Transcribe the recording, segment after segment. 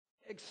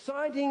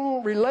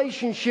exciting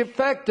relationship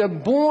factor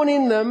born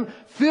in them,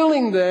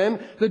 filling them,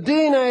 the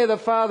DNA of the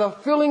Father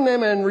filling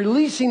them and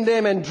releasing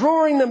them and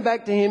drawing them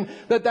back to Him,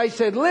 that they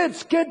said,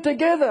 let's get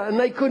together. And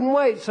they couldn't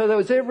wait. So there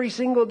was every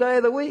single day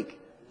of the week.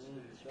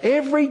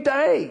 Every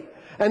day.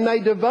 And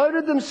they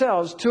devoted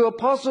themselves to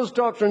apostles'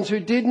 doctrines who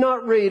did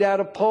not read out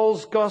of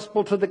Paul's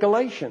gospel to the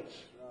Galatians.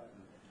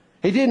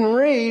 He didn't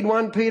read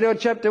 1 Peter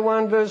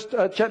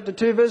chapter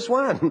 2 verse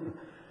 1.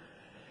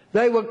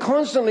 They were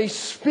constantly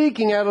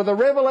speaking out of the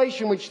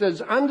revelation which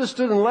was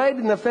understood and laid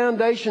in the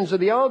foundations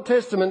of the Old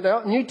Testament,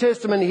 the New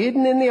Testament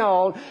hidden in the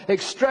Old,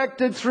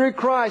 extracted through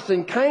Christ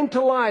and came to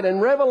light and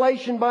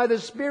revelation by the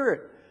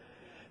Spirit.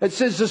 It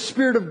says the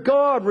Spirit of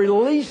God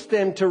released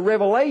them to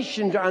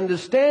revelation, to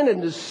understand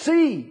and to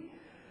see.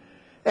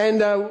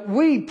 And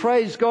we,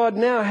 praise God,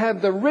 now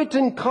have the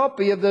written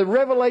copy of the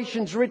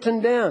revelations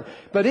written down.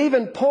 But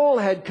even Paul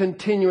had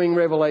continuing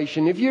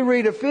revelation. If you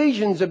read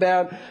Ephesians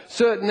about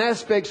certain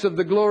aspects of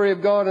the glory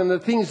of God and the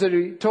things that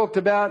he talked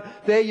about,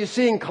 there you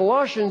see in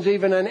Colossians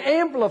even an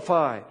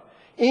amplified,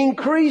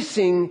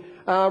 increasing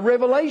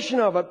revelation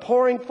of it,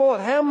 pouring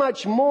forth. How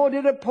much more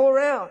did it pour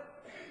out?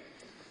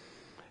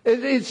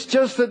 It's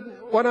just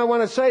that what I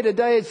want to say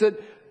today is that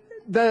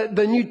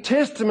the New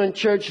Testament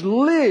church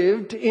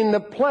lived in the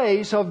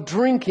place of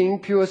drinking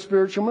pure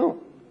spiritual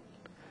milk.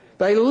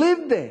 They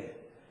lived there.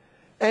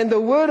 And the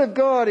Word of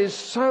God is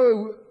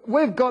so...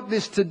 We've got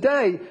this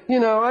today. You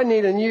know, I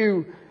need a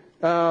new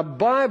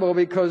Bible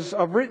because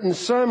I've written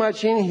so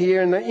much in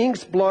here and the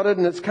ink's blotted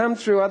and it's come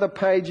through other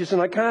pages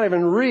and I can't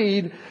even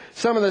read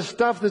some of the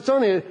stuff that's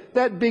on here.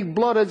 That big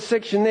blotted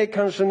section there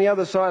comes from the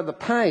other side of the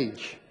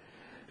page.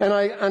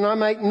 And I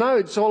make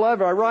notes all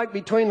over. I write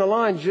between the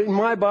lines. In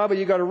my Bible,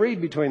 you've got to read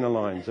between the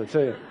lines, I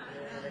tell you.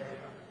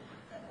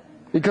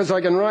 Because I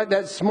can write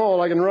that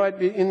small, I can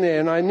write in there,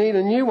 and I need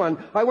a new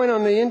one. I went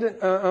on the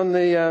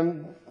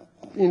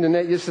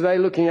internet yesterday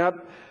looking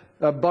up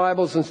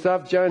Bibles and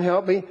stuff. Joan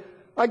helped me.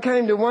 I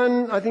came to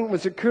one, I think it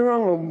was a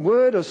Kurong or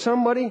Word or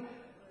somebody.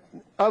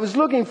 I was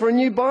looking for a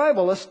new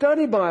Bible, a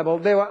study Bible.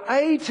 There were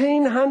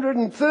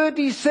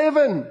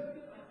 1,837.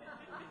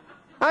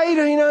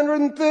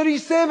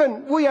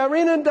 1,837. We are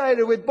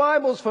inundated with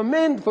Bibles for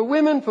men, for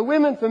women, for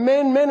women, for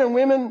men, men and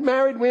women,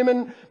 married,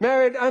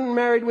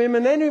 unmarried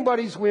women,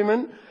 anybody's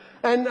women,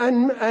 and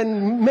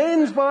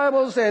men's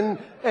Bibles and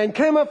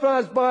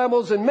camouflage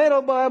Bibles and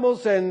metal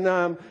Bibles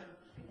and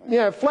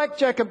flak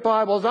jacket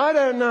Bibles. I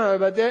don't know,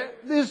 but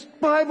there's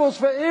Bibles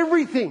for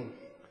everything.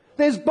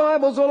 There's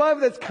Bibles all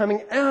over that's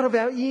coming out of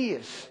our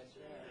ears.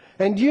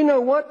 And do you know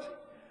what?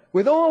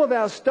 With all of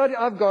our study,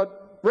 I've got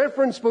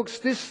reference books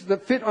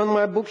that fit on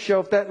my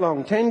bookshelf that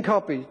long. 10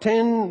 copies,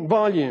 10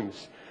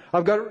 volumes.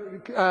 I've got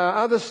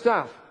other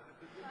stuff.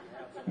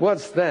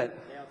 What's that?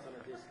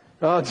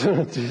 Oh, it's on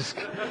a disc.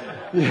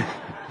 Yeah.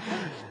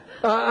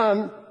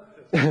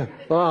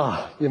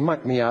 You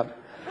mucked me up.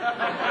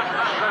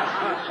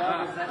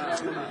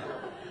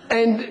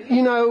 And,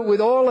 you know,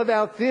 with all of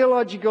our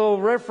theological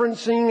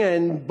referencing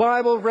and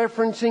Bible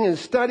referencing and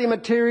study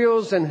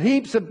materials and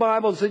heaps of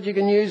Bibles that you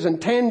can use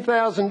and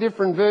 10,000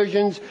 different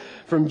versions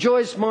from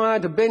Joyce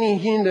Meyer to Benny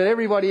Hinn to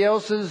everybody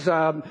else's,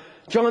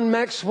 John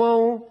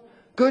Maxwell,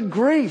 good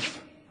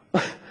grief.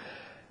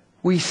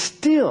 We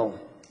still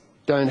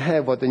don't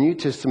have what the New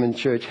Testament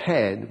church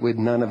had with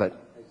none of it.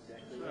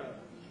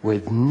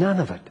 With none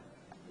of it.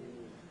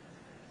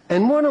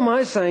 And what am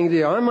I saying to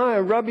you? Am I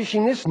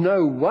rubbishing this?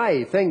 No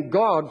way. Thank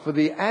God for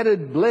the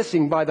added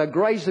blessing by the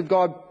grace of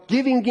God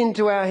giving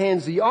into our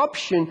hands the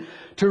option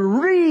to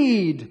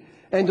read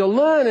and to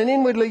learn and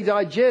inwardly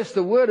digest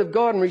the Word of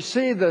God and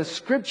receive the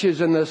Scriptures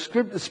and the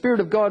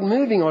Spirit of God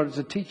moving on it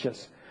to teach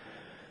us.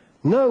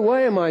 No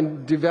way am I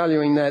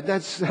devaluing that.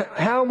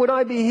 How would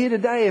I be here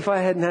today if I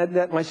hadn't had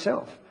that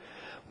myself?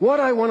 What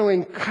I want to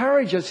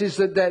encourage us is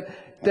that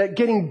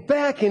getting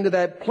back into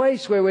that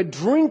place where we're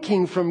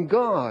drinking from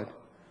God.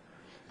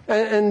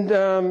 I don't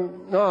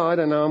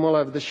know, I'm all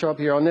over the shop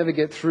here. I'll never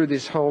get through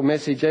this whole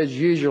message. As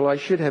usual, I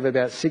should have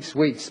about 6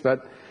 weeks.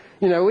 But,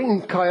 you know,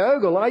 in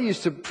Kyogle, I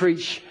used to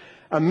preach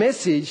a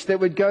message that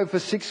would go for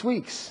 6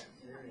 weeks.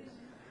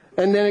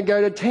 And then it'd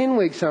go to 10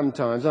 weeks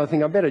sometimes. I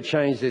think I better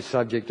change this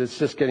subject. It's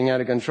just getting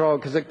out of control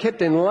because it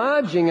kept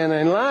enlarging and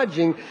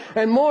enlarging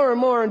and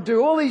more and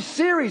do all these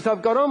series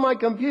I've got on my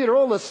computer,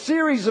 all the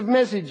series of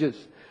messages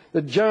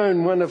that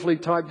Joan wonderfully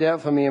typed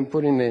out for me and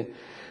put in there.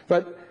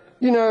 But,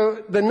 you know,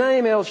 the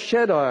name El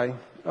Shaddai,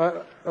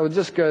 I'll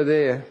just go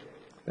there.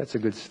 That's a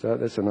good start.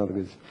 That's another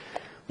good...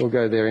 We'll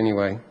go there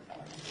anyway.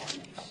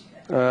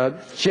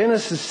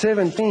 Genesis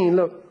 17,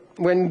 look,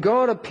 when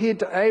God appeared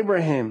to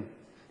Abram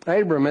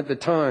at the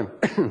time,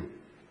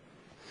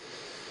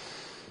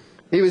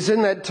 he was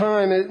in that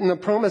time, and the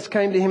promise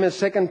came to him a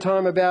second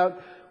time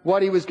about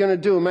what he was going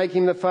to do, make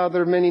him the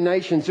father of many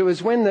nations. It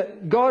was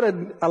when God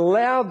had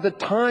allowed the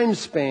time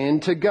span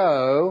to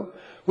go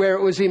where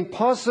it was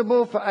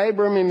impossible for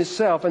Abram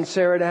himself and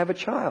Sarah to have a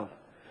child.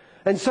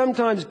 And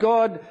sometimes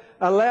God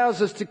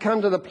allows us to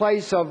come to the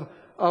place of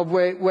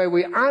where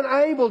we're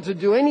unable to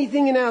do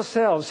anything in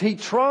ourselves. He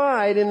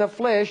tried in the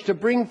flesh to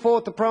bring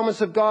forth the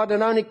promise of God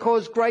and only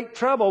caused great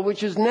trouble,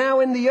 which is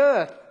now in the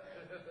earth.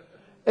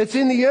 It's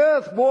in the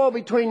earth war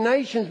between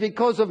nations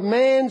because of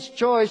man's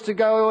choice to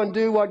go and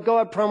do what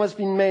God promised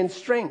in man's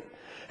strength.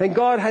 And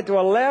God had to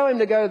allow him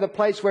to go to the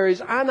place where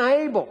he's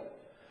unable.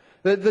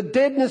 The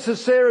deadness of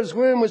Sarah's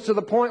womb was to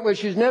the point where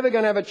she's never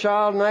going to have a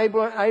child, and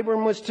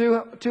Abram was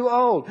too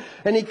old.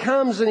 And he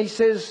comes and he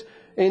says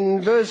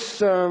in verse,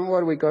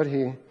 what do we got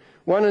here?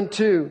 1 and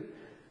 2.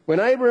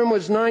 When Abram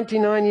was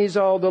 99 years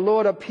old, the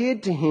Lord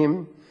appeared to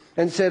him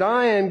and said,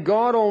 I am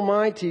God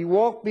Almighty,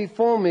 walk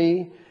before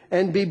me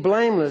and be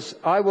blameless.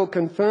 I will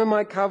confirm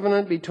my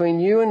covenant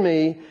between you and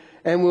me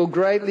and will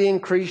greatly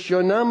increase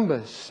your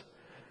numbers.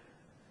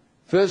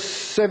 Verse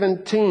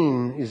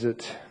 17, is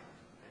it?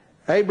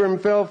 Abram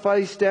fell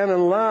face down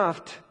and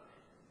laughed,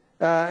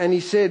 and he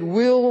said,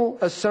 will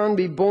a son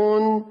be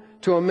born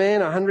to a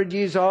man 100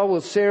 years old?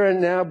 Will Sarah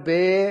now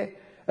bear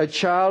a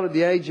child at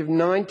the age of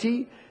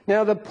 90?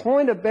 Now the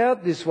point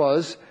about this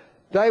was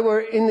they were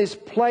in this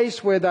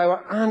place where they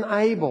were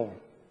unable.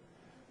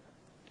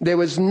 There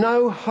was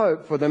no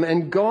hope for them,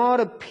 and God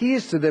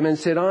appears to them and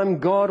said, I'm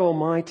God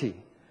Almighty.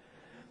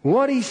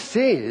 What he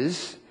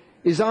says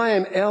is, I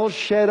am El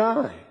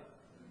Shaddai.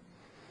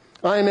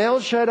 I am El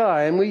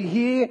Shaddai, and we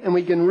hear and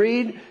we can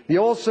read the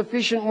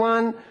all-sufficient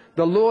one,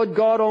 the Lord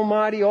God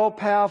Almighty,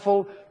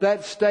 all-powerful.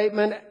 That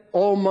statement,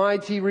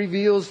 Almighty,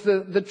 reveals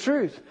the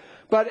truth.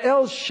 But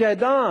El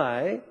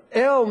Shaddai,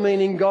 El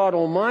meaning God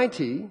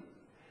Almighty,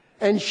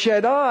 and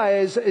Shaddai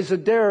is a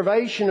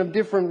derivation of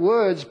different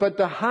words, but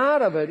the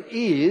heart of it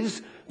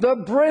is the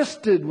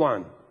breasted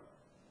one.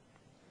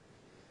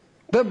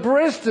 The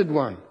breasted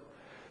one.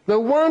 The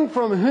one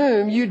from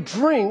whom you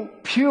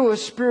drink pure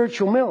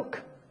spiritual milk.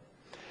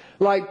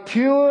 Like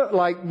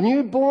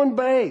newborn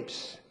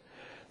babes.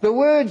 The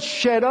word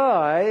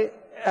Shaddai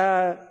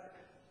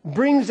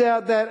brings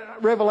out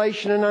that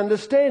revelation and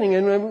understanding.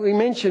 And we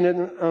mentioned it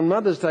on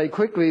Mother's Day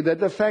quickly,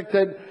 that the fact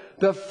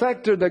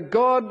that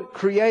God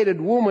created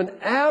woman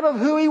out of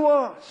who he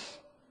was.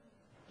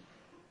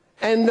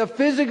 And the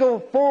physical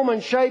form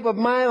and shape of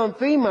male and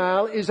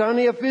female is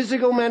only a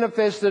physical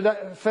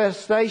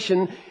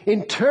manifestation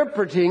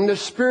interpreting the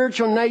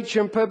spiritual nature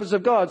and purpose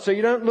of God. So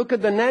you don't look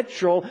at the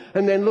natural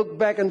and then look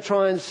back and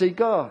try and see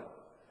God.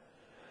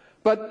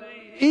 But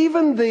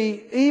even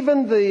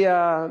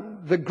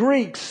the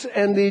Greeks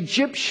and the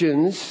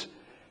Egyptians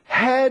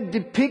had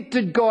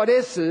depicted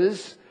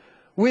goddesses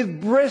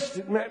with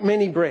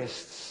many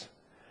breasts.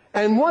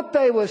 And what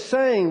they were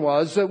saying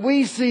was that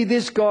we see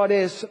this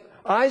goddess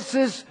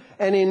Isis,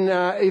 and in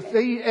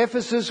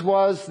Ephesus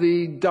was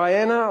the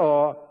Diana,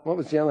 or what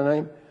was the other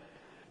name?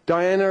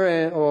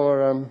 Diana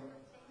or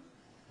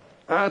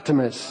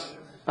Artemis.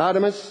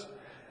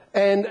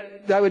 And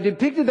they were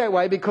depicted that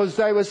way because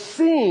they were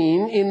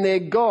seen in their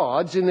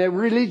gods, in their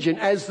religion,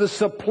 as the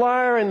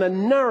supplier and the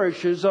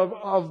nourishers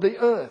of the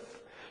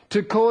earth,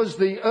 to cause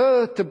the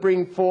earth to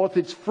bring forth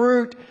its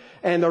fruit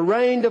and the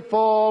rain to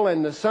fall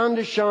and the sun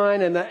to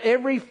shine and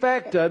every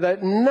factor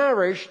that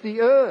nourished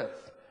the earth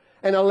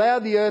and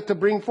allowed the earth to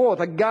bring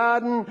forth. A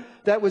garden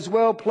that was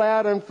well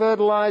ploughed and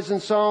fertilized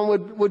and so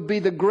on would be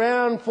the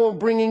ground for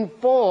bringing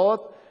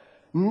forth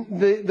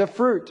the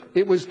fruit.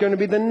 It was going to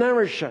be the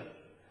nourisher.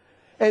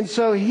 And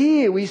so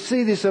here we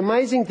see this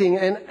amazing thing.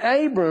 And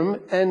Abram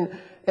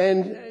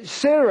and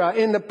Sarah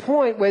in the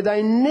point where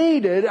they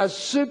needed a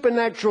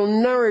supernatural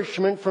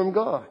nourishment from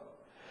God.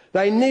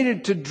 They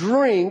needed to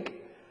drink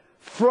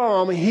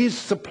from his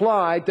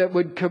supply that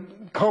would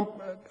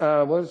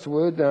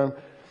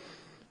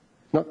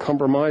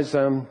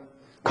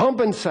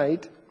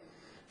compensate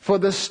for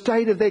the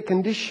state of their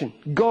condition.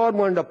 God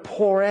wanted to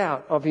pour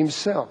out of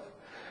himself.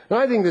 And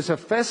I think that's a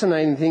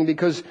fascinating thing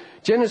because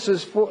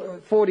Genesis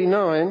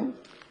 49,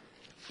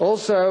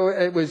 also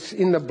it was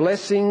in the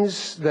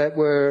blessings that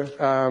were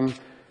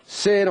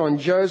said on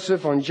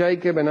Joseph, on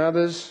Jacob and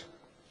others.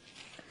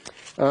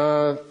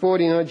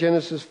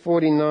 Genesis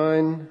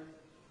 49,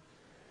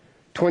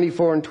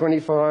 24 and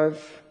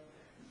 25.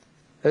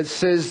 It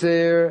says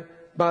there,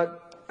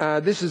 but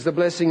this is the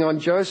blessing on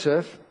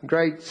Joseph.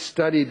 Great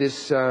study,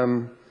 this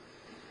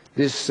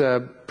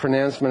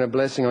pronouncement of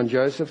blessing on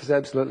Joseph. It's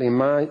absolutely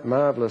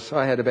marvellous.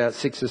 I had about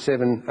 6 or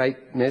 7,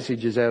 8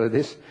 messages out of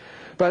this.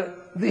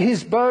 But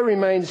his bow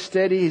remained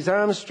steady, his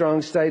arm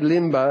strong, stayed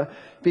limber,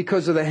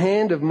 because of the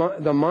hand of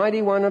the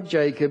mighty one of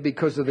Jacob,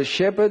 because of the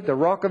shepherd, the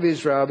rock of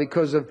Israel,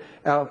 because of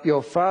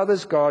your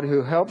father's God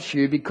who helps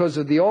you, because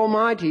of the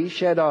Almighty,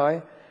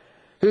 Shaddai,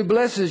 who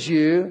blesses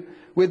you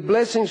with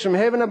blessings from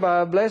heaven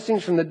above,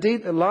 blessings from the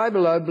deep that lie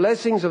below,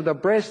 blessings of the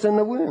breast and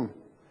the womb.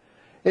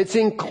 It's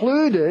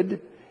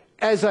included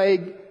as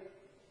a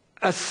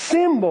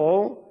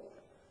symbol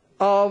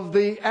of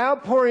the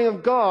outpouring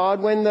of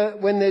God when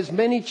there's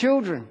many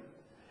children,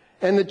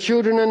 and the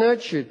children are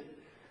nurtured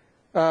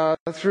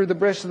through the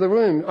breast of the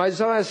womb.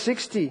 Isaiah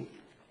 60